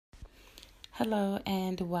Hello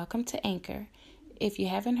and welcome to Anchor. If you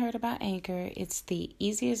haven't heard about Anchor, it's the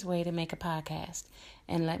easiest way to make a podcast,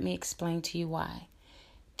 and let me explain to you why.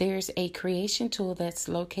 There's a creation tool that's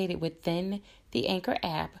located within the Anchor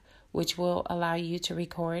app, which will allow you to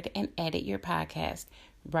record and edit your podcast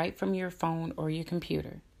right from your phone or your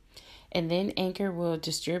computer. And then Anchor will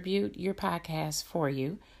distribute your podcast for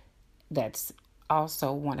you. That's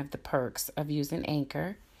also one of the perks of using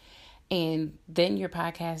Anchor. And then your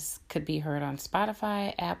podcast could be heard on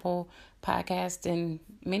Spotify, Apple Podcasts, and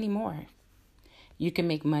many more. You can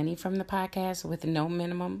make money from the podcast with no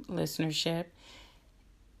minimum listenership.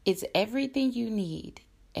 It's everything you need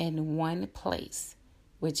in one place,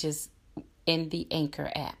 which is in the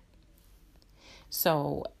Anchor app.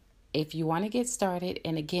 So if you want to get started,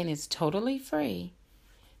 and again, it's totally free,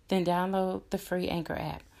 then download the free Anchor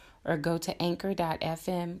app or go to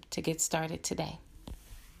anchor.fm to get started today.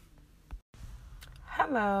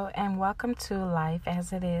 Hello and welcome to Life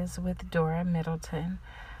as It Is with Dora Middleton.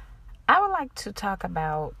 I would like to talk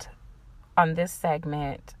about, on this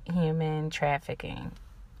segment, human trafficking,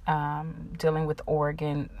 dealing with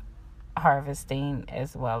organ harvesting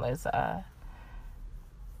as well as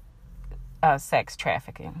sex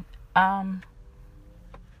trafficking. I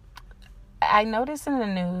noticed in the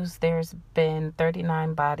news there's been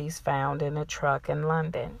 39 bodies found in a truck in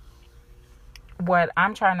London. What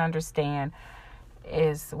I'm trying to understand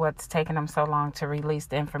is what's taking them so long to release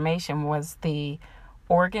the information was the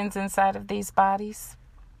organs inside of these bodies.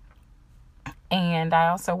 And I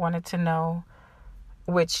also wanted to know,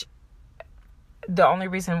 which the only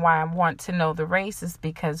reason why I want to know the race is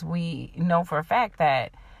because we know for a fact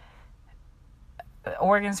that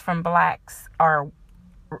organs from blacks are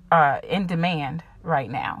in demand right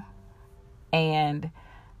now. And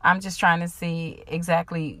I'm just trying to see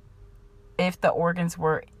exactly if the organs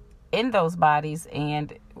were in those bodies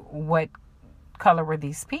and what color were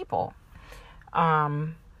these people.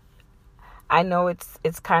 I know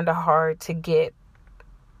it's kind of hard to get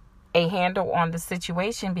a handle on the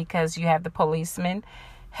situation because you have the policemen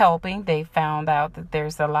helping. They found out that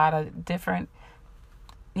there's a lot of different,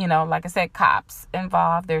 like I said, cops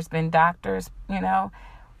involved. There's been doctors,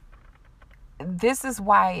 This is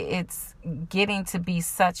why it's getting to be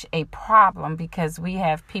such a problem, because we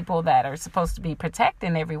have people that are supposed to be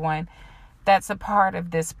protecting everyone. That's a part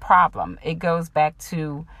of this problem. It goes back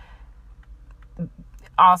to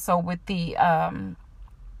also with the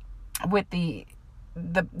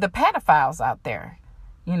pedophiles out there.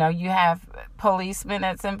 You have policemen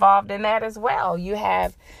that's involved in that as well. You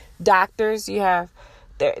have doctors.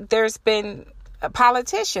 There's been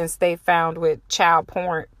politicians they found with child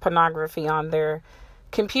pornography on their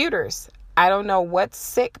computers. I don't know what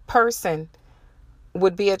sick person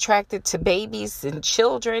would be attracted to babies and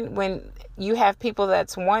children when you have people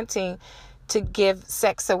that's wanting to give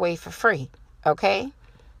sex away for free, okay?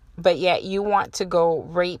 But yet you want to go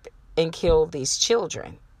rape and kill these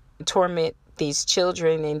children, torment these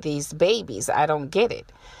children and these babies. I don't get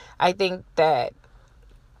it. I think that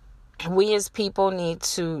we as people need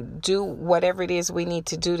to do whatever it is we need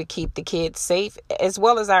to do to keep the kids safe, as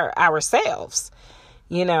well as ourselves.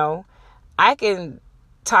 I can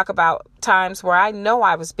talk about times where I know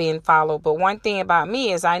I was being followed, but one thing about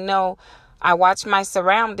me is I know I watch my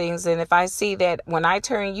surroundings, and if I see that when I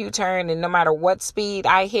turn, you turn, and no matter what speed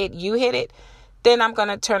I hit, you hit it, then I'm going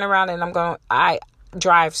to turn around and I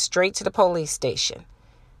drive straight to the police station.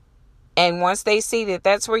 And once they see that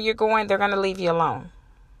that's where you're going, they're going to leave you alone.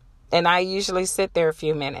 And I usually sit there a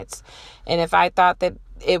few minutes. And if I thought that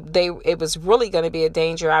it was really going to be a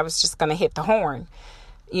danger, I was just going to hit the horn,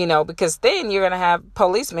 because then you're going to have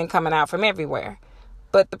policemen coming out from everywhere.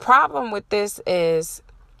 But the problem with this is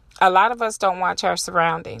a lot of us don't watch our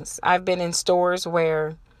surroundings. I've been in stores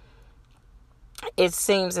where it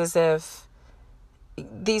seems as if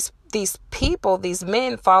these people, these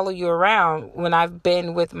men follow you around when I've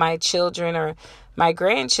been with my children or my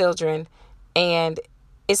grandchildren, and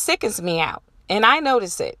it sickens me out. And I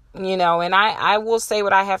notice it, and I will say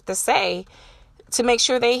what I have to say to make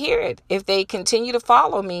sure they hear it. If they continue to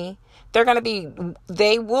follow me,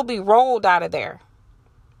 they will be rolled out of there.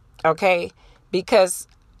 Okay? Because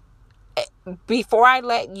before I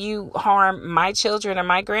let you harm my children or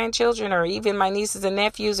my grandchildren or even my nieces and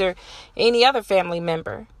nephews or any other family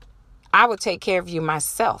member, I would take care of you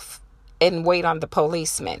myself and wait on the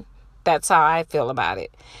policeman. That's how I feel about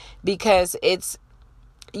it. Because it's,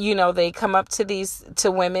 they come up to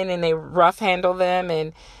women and they rough handle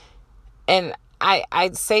them. And I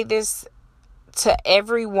say this to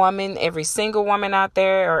every woman, every single woman out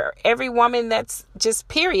there, or every woman that's just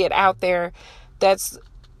period out there, that's,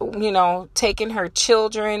 taking her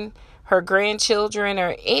children, her grandchildren,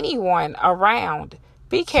 or anyone around,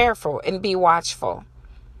 be careful and be watchful.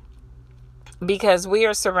 Because we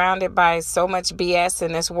are surrounded by so much BS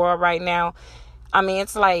in this world right now. I mean,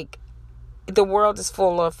 it's like the world is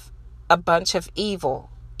full of a bunch of evil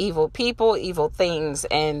people, evil things,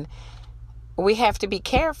 and we have to be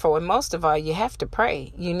careful. And most of all, you have to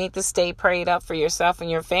pray. You need to stay prayed up for yourself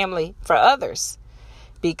and your family, for others,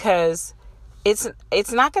 because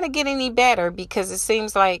it's not going to get any better, because it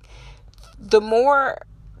seems like the more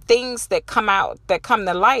things that come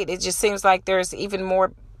to light, it just seems like there's even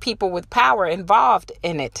more people with power involved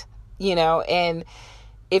in it, and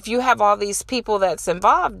if you have all these people that's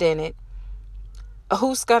involved in it,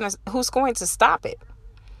 who's going to stop it?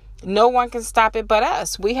 No one can stop it but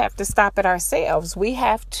us. We have to stop it ourselves. We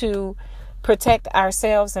have to protect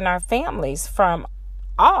ourselves and our families from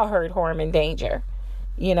all hurt, harm, and danger,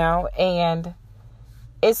 and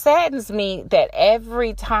it saddens me that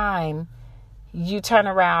every time you turn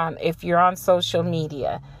around, if you're on social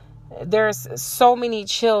media, there's so many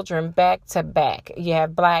children back to back. You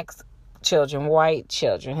have black children, white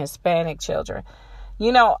children, Hispanic children,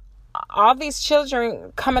 all these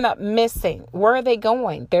children coming up missing. Where are they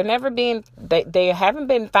going? They haven't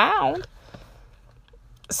been found.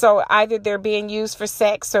 So either they're being used for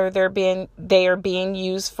sex, or they are being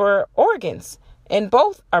used for organs, and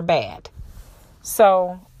both are bad.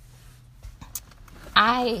 So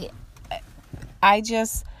I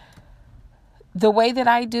just, the way that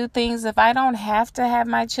I do things, if I don't have to have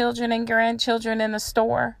my children and grandchildren in the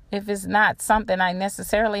store, if it's not something I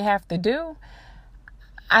necessarily have to do,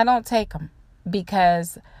 I don't take them,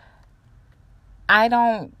 because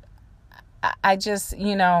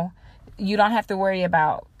you don't have to worry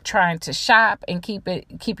about trying to shop and keep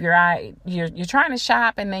your eye. You're trying to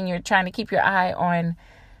shop, and then you're trying to keep your eye on,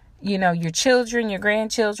 your children, your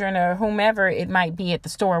grandchildren, or whomever it might be at the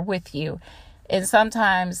store with you. And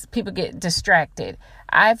sometimes people get distracted.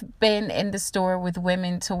 I've been in the store with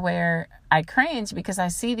women to where I cringe, because I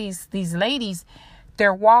see these ladies,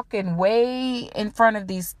 they're walking way in front of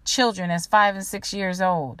these children that's 5 and 6 years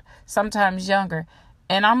old, sometimes younger.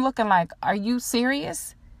 And I'm looking like, are you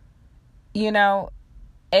serious?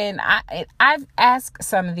 And I've asked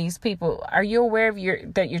some of these people, are you aware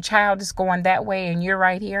that your child is going that way and you're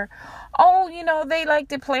right here? Oh, they like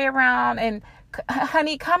to play around, and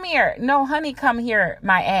honey, come here. No, honey, come here,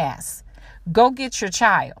 my ass. Go get your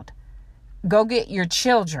child. Go get your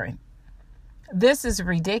children. This is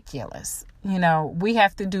ridiculous. We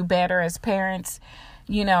have to do better as parents.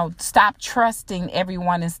 Stop trusting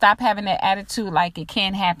everyone, and stop having that attitude like it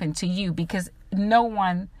can't happen to you, because no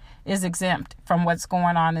one is exempt from what's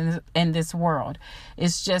going on in this world.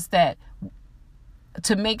 It's just that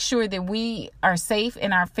to make sure that we are safe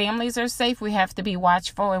and our families are safe, we have to be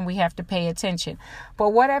watchful and we have to pay attention.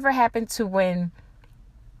 But whatever happened to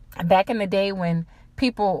back in the day when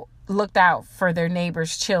people looked out for their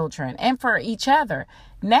neighbors' children and for each other?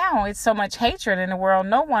 Now it's so much hatred in the world.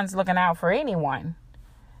 No one's looking out for anyone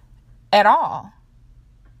at all.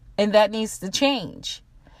 And that needs to change.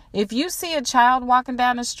 If you see a child walking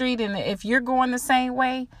down the street, and if you're going the same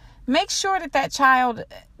way, make sure that child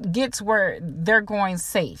gets where they're going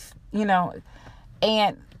safe,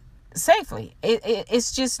 and safely.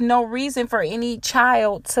 It's just no reason for any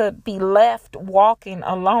child to be left walking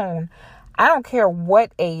alone. I don't care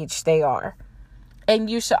what age they are. And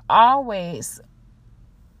you should always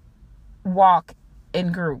walk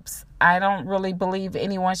in groups. I don't really believe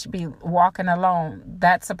anyone should be walking alone.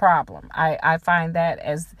 That's a problem. I find that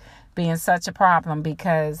as being such a problem,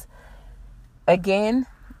 because, again,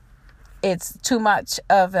 it's too much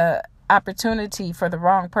of a opportunity for the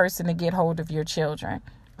wrong person to get hold of your children.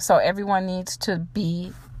 So everyone needs to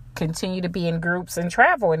continue to be in groups and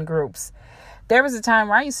travel in groups. There was a time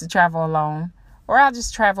where I used to travel alone, or I'll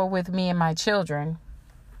just travel with me and my children.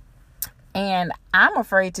 And I'm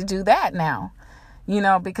afraid to do that now,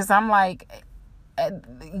 because I'm like,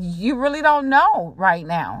 you really don't know right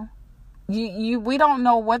now. We don't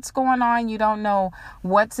know what's going on. You don't know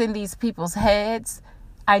what's in these people's heads.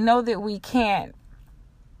 I know that we can't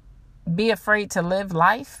be afraid to live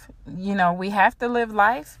life. We have to live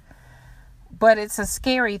life, but it's a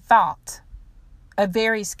scary thought, a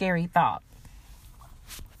very scary thought.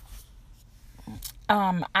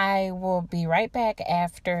 I will be right back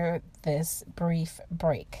after this brief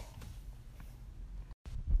break.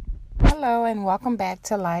 Hello, and welcome back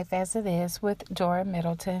to Life as It Is with Dora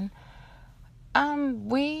Middleton.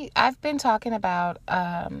 I've been talking about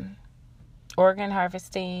organ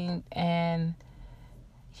harvesting and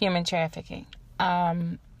human trafficking.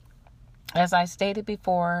 As I stated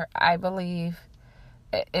before, I believe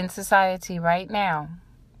in society right now,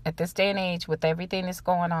 at this day and age, with everything that's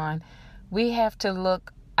going on, we have to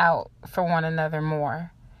look out for one another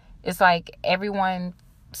more. It's like everyone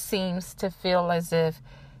seems to feel as if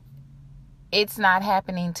it's not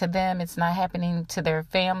happening to them. It's not happening to their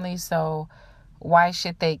family. So why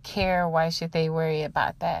should they care? Why should they worry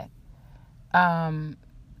about that?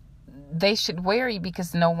 They should worry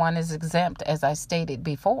because no one is exempt, as I stated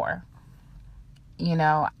before.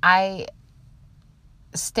 I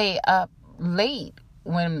stay up late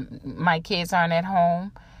when my kids aren't at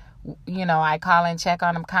home. I call and check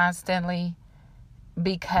on them constantly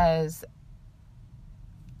because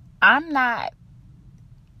I'm not,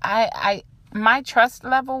 my trust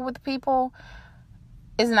level with people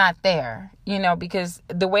is not there, because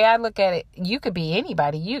the way I look at it, you could be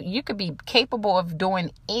anybody. You could be capable of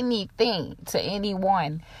doing anything to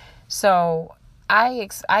anyone. So I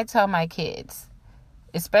tell my kids,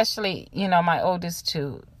 especially, my oldest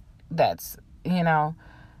two, that's,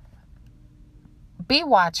 be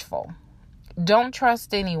watchful. Don't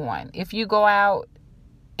trust anyone. If you go out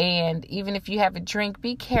and even if you have a drink,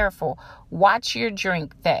 be careful. Watch your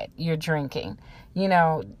drink that you're drinking.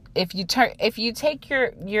 If you take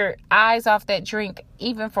your eyes off that drink,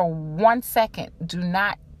 even for 1 second, do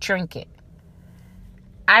not drink it.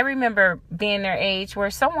 I remember being their age where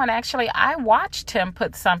I watched him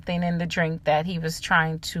put something in the drink that he was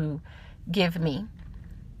trying to give me.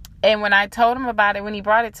 And when I told him about it, when he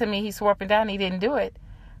brought it to me, he swore up and down he didn't do it.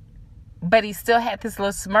 But he still had this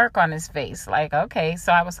little smirk on his face. Like, okay,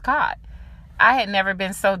 so I was caught. I had never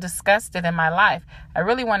been so disgusted in my life. I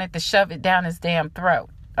really wanted to shove it down his damn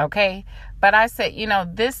throat. Okay. But I said,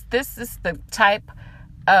 this is the type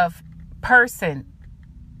of person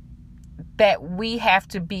that we have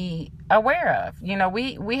to be aware of.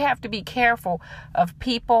 We have to be careful of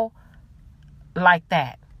people like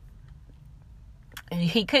that.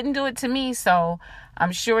 He couldn't do it to me, so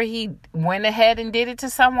I'm sure he went ahead and did it to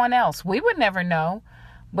someone else. We would never know.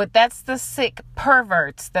 But that's the sick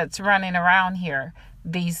perverts that's running around here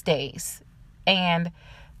these days. And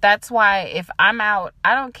that's why if I'm out,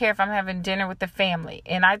 I don't care if I'm having dinner with the family.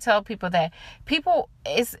 And I tell people that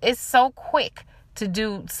it's so quick to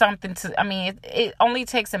do something it only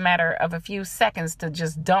takes a matter of a few seconds to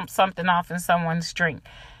just dump something off in someone's drink.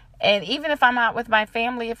 And even if I'm out with my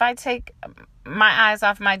family, if I take my eyes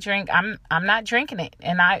off my drink, I'm not drinking it.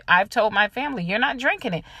 And I've told my family, you're not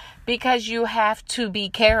drinking it because you have to be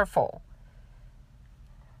careful.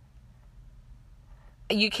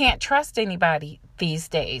 You can't trust anybody these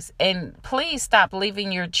days. And please stop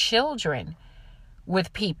leaving your children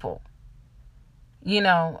with people,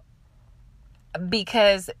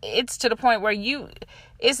 because it's to the point where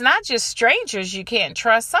it's not just strangers you can't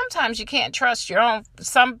trust. Sometimes you can't trust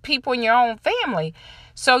some people in your own family.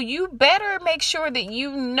 So you better make sure that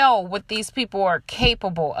you know what these people are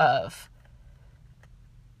capable of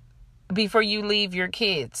before you leave your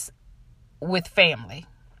kids with family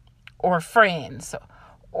or friends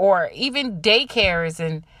or even daycares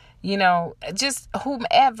and, just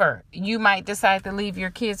whomever you might decide to leave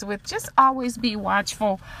your kids with. Just always be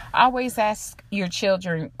watchful. Always ask your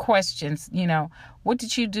children questions. What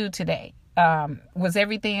did you do today? Was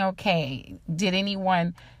everything okay? Did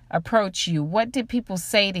anyone approach you? What did people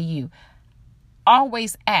say to you?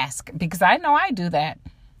 Always ask, because I know I do that,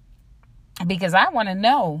 because I want to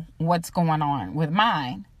know what's going on with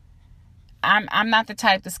mine. I'm not the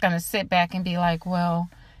type that's going to sit back and be like, well,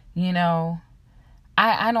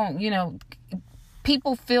 I don't,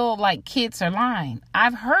 people feel like kids are lying.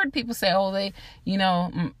 I've heard people say, oh, they,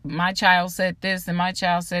 my child said this and my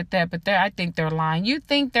child said that, but I think they're lying. You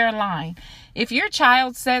think they're lying. If your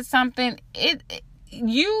child said something,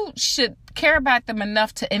 you should care about them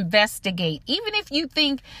enough to investigate. Even if you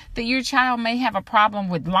think that your child may have a problem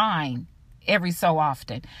with lying every so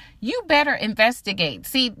often, you better investigate.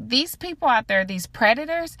 See, these people out there, these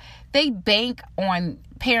predators, they bank on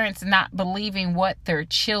parents not believing what their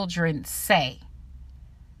children say.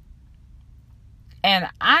 And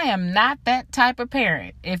I am not that type of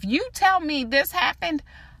parent. If you tell me this happened,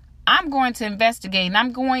 I'm going to investigate and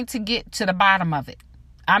I'm going to get to the bottom of it.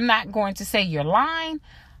 I'm not going to say you're lying.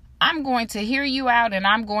 I'm going to hear you out and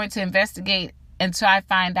I'm going to investigate until I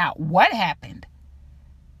find out what happened.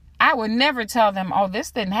 I would never tell them, oh,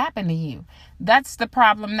 this didn't happen to you. That's the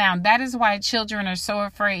problem now. That is why children are so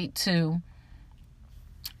afraid to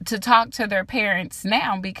talk to their parents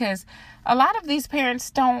now, because a lot of these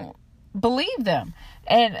parents don't believe them.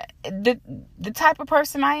 And the type of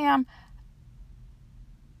person I am,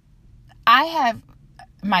 I have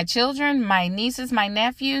my children, my nieces, my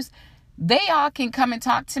nephews, they all can come and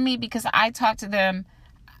talk to me because I talk to them.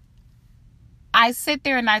 I sit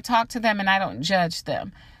there and I talk to them and I don't judge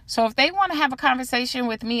them. So if they want to have a conversation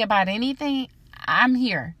with me about anything, I'm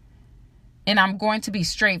here. And I'm going to be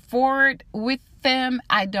straightforward with them.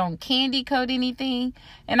 I don't candy coat anything.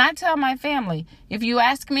 And I tell my family, if you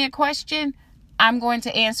ask me a question, I'm going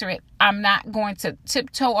to answer it. I'm not going to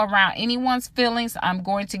tiptoe around anyone's feelings. I'm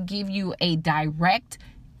going to give you a direct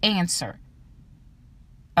answer.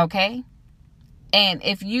 Okay? And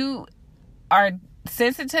if you are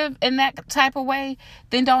sensitive in that type of way,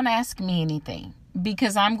 then don't ask me anything.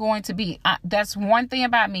 Because I'm going to be, that's one thing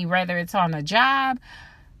about me, whether it's on a job,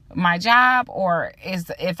 my job, or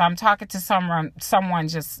is if I'm talking to someone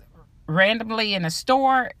just randomly in a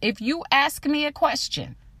store. If you ask me a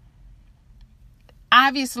question,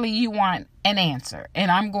 obviously you want an answer,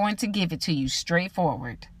 and I'm going to give it to you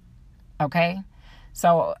straightforward. Okay?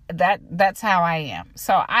 So that's how I am.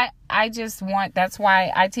 So I just want, that's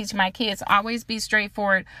why I teach my kids, always be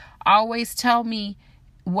straightforward. Always tell me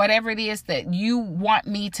whatever it is that you want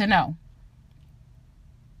me to know.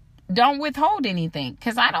 Don't withhold anything,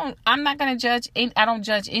 because I'm not going to judge. I don't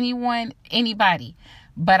judge anybody,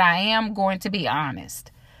 but I am going to be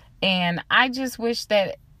honest. And I just wish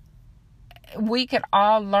that we could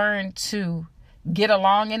all learn to get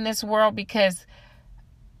along in this world, because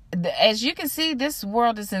as you can see, this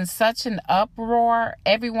world is in such an uproar.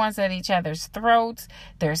 Everyone's at each other's throats.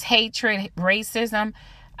 There's hatred, racism.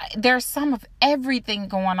 There's some of everything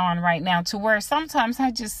going on right now, to where sometimes I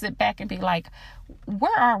just sit back and be like,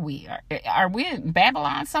 where are we? Are we in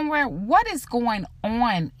Babylon somewhere? What is going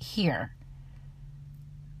on here?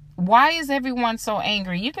 Why is everyone so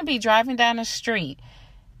angry? You can be driving down the street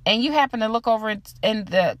and you happen to look over in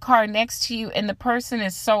the car next to you, and the person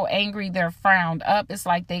is so angry they're frowned up. It's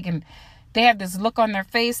like they have this look on their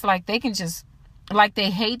face like they can just, like they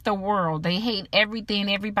hate the world. They hate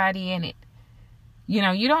everything, everybody in it. You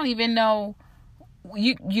know, you don't even know,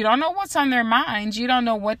 you don't know what's on their minds. You don't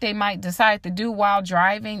know what they might decide to do while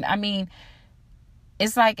driving. I mean,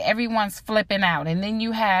 it's like everyone's flipping out. And then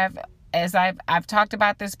you have, as I've talked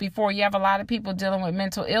about this before, you have a lot of people dealing with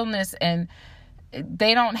mental illness, and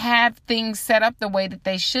they don't have things set up the way that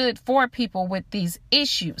they should for people with these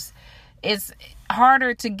issues. It's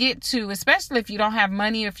harder to get to, especially if you don't have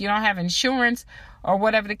money, if you don't have insurance, or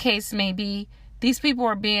whatever the case may be. These people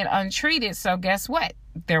are being untreated. So guess what?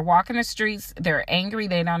 They're walking the streets. They're angry.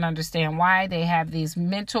 They don't understand why. They have these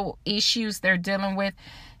mental issues they're dealing with,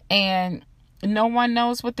 and no one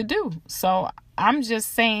knows what to do. So I'm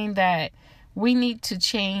just saying that we need to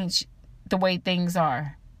change the way things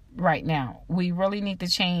are right now. We really need to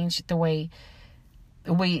change the way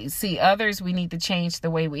we see others. We need to change the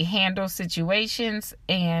way we handle situations.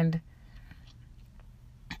 And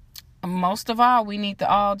most of all, we need to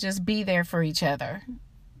all just be there for each other,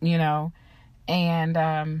 you know. And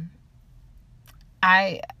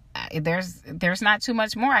there's not too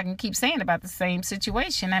much more I can keep saying about the same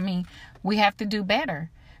situation. I mean, we have to do better.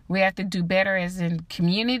 We have to do better, as in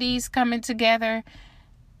communities coming together.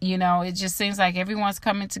 You know, it just seems like everyone's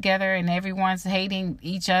coming together and everyone's hating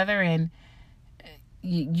each other. And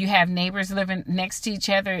you have neighbors living next to each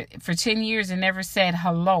other for 10 years and never said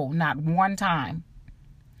hello, not one time.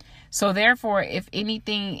 So therefore, if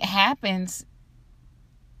anything happens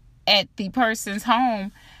at the person's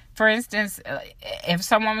home, for instance, if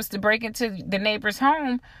someone was to break into the neighbor's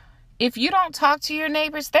home, if you don't talk to your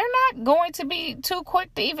neighbors, they're not going to be too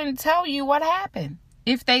quick to even tell you what happened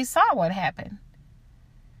if they saw what happened.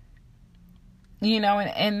 You know,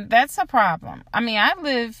 and that's a problem. I mean,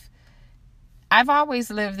 I've always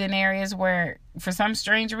lived in areas where, for some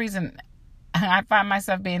strange reason, I find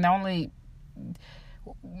myself being the only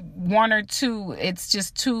one or two. It's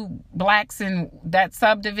just two blacks in that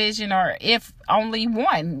subdivision, or if only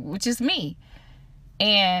one, which is me.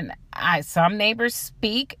 And some neighbors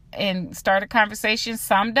speak and start a conversation,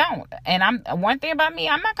 some don't. And one thing about me,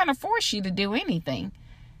 I'm not going to force you to do anything.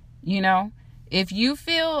 You know, if you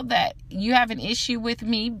feel that you have an issue with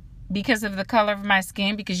me because of the color of my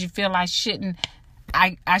skin, because you feel I shouldn't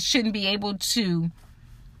be able to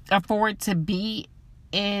afford to be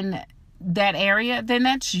in that area, then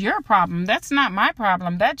that's your problem. That's not my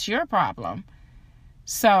problem. That's your problem.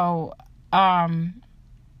 So, I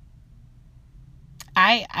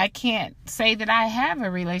can't say that I have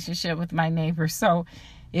a relationship with my neighbors. So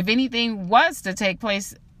if anything was to take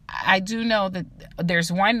place, I do know that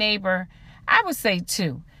there's one neighbor, I would say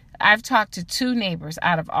two. I've talked to two neighbors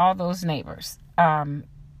out of all those neighbors,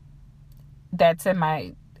 that's on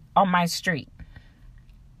my street.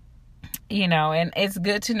 You know, and it's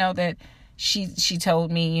good to know that she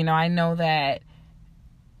told me, you know, I know that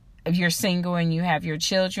if you're single and you have your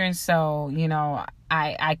children, so, you know,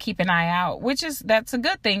 I keep an eye out, that's a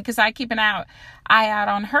good thing, because I keep an eye out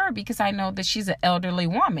on her, because I know that she's an elderly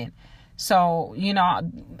woman. So,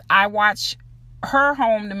 I watch her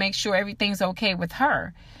home to make sure everything's okay with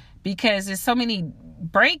her, because there's so many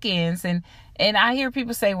break-ins, and I hear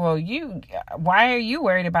people say, well, why are you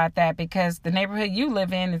worried about that? Because the neighborhood you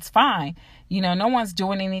live in, it's fine. No one's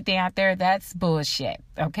doing anything out there. That's bullshit.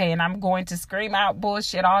 Okay. And I'm going to scream out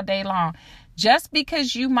bullshit all day long. Just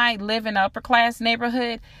because you might live in an upper class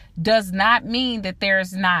neighborhood does not mean that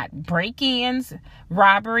there's not break-ins,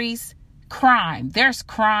 robberies, crime. There's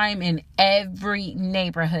crime in every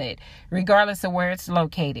neighborhood, regardless of where it's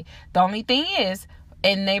located. The only thing is,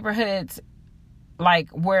 in neighborhoods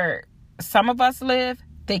like where some of us live,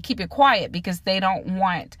 they keep it quiet because they don't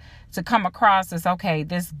want to come across as, okay,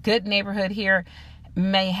 this good neighborhood here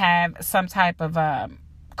may have some type of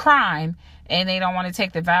crime, and they don't want to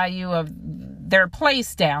take the value of their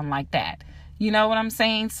place down like that. You know what I'm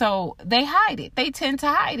saying? So they hide it. They tend to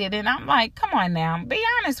hide it. And I'm like, come on now, be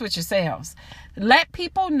honest with yourselves. Let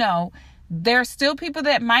people know. There's still people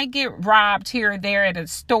that might get robbed here or there at a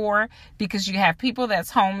store, because you have people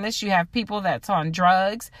that's homeless, you have people that's on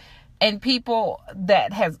drugs, and people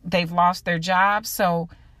that they've lost their jobs. So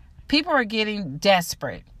people are getting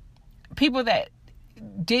desperate. People that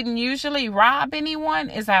didn't usually rob anyone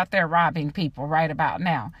is out there robbing people right about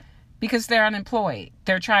now, because they're unemployed.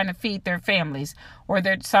 They're trying to feed their families, or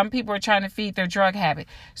some people are trying to feed their drug habit.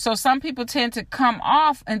 So some people tend to come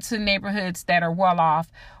off into neighborhoods that are well off,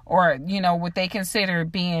 or, what they consider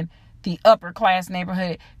being the upper class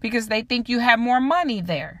neighborhood, because they think you have more money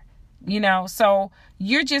there, so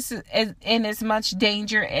you're just in as much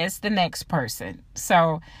danger as the next person.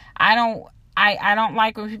 So I don't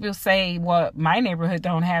like when people say, well, my neighborhood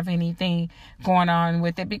don't have anything going on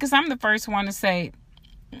with it, because I'm the first one to say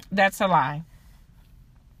that's a lie.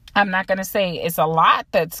 I'm not going to say it's a lot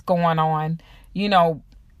that's going on,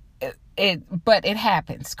 but it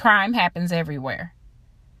happens. Crime happens everywhere.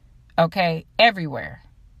 Okay, everywhere.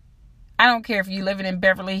 I don't care if you're living in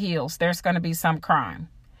Beverly Hills, there's going to be some crime.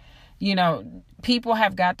 People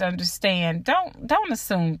have got to understand, don't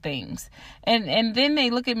assume things. And then they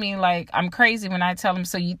look at me like I'm crazy when I tell them,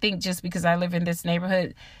 so you think just because I live in this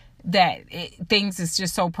neighborhood that things is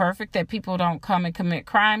just so perfect that people don't come and commit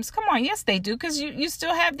crimes? Come on, yes they do, because you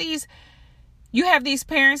still have these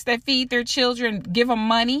parents that feed their children, give them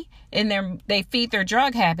money, and they feed their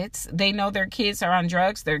drug habits. They know their kids are on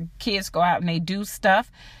drugs. Their kids go out and they do stuff.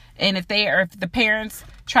 And if the parents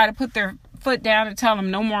try to put their foot down and tell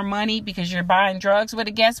them no more money because you're buying drugs, well,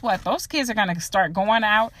 guess what? Those kids are going to start going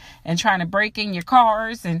out and trying to break in your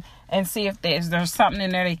cars and see if there's something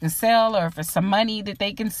in there they can sell, or if it's some money that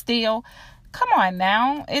they can steal. Come on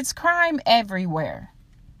now. It's crime everywhere.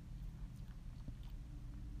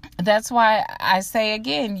 That's why I say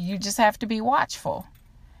again, you just have to be watchful.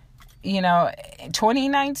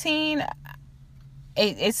 2019,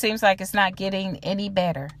 it seems like it's not getting any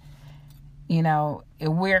better.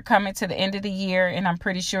 We're coming to the end of the year, and I'm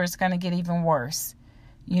pretty sure it's going to get even worse,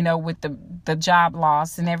 with the job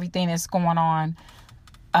loss and everything that's going on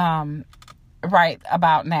right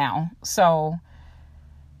about now. So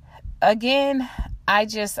again, I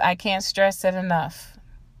can't stress it enough.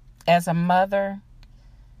 As a mother,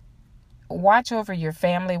 watch over your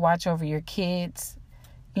family, watch over your kids.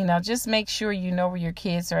 Just make sure you know where your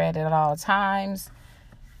kids are at all times.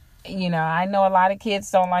 I know a lot of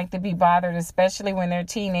kids don't like to be bothered, especially when they're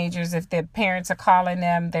teenagers. If their parents are calling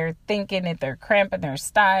them, they're thinking that they're cramping their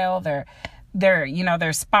style.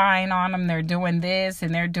 They're spying on them. They're doing this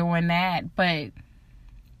and they're doing that. But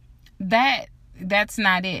that's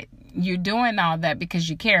not it. You're doing all that because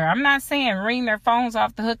you care. I'm not saying ring their phones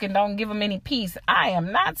off the hook and don't give them any peace. I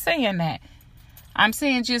am not saying that. I'm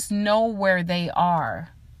saying just know where they are.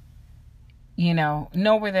 Know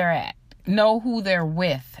where they're at. Know who they're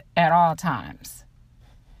with at all times.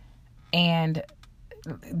 And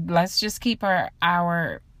let's just keep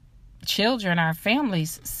our children, our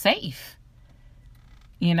families safe.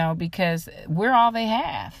 Because we're all they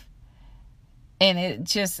have. And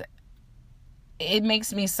it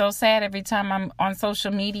makes me so sad every time I'm on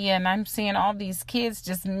social media and I'm seeing all these kids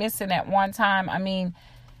just missing at one time. I mean,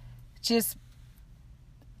 just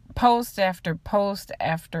post after post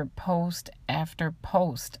after post after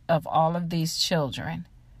post of all of these children.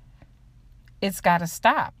 It's got to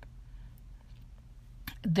stop.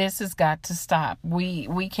 This has got to stop.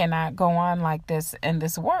 We cannot go on like this in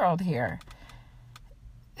this world here.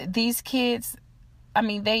 These kids, I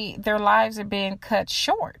mean, their lives are being cut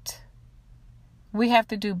short. We have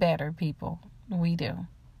to do better, people. We do.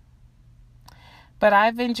 But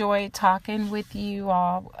I've enjoyed talking with you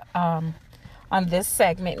all on this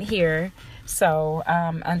segment here. So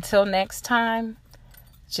until next time,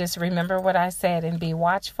 just remember what I said and be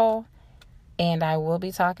watchful. And I will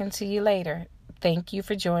be talking to you later. Thank you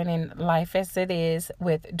for joining Life as It Is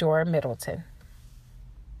with Dora Middleton.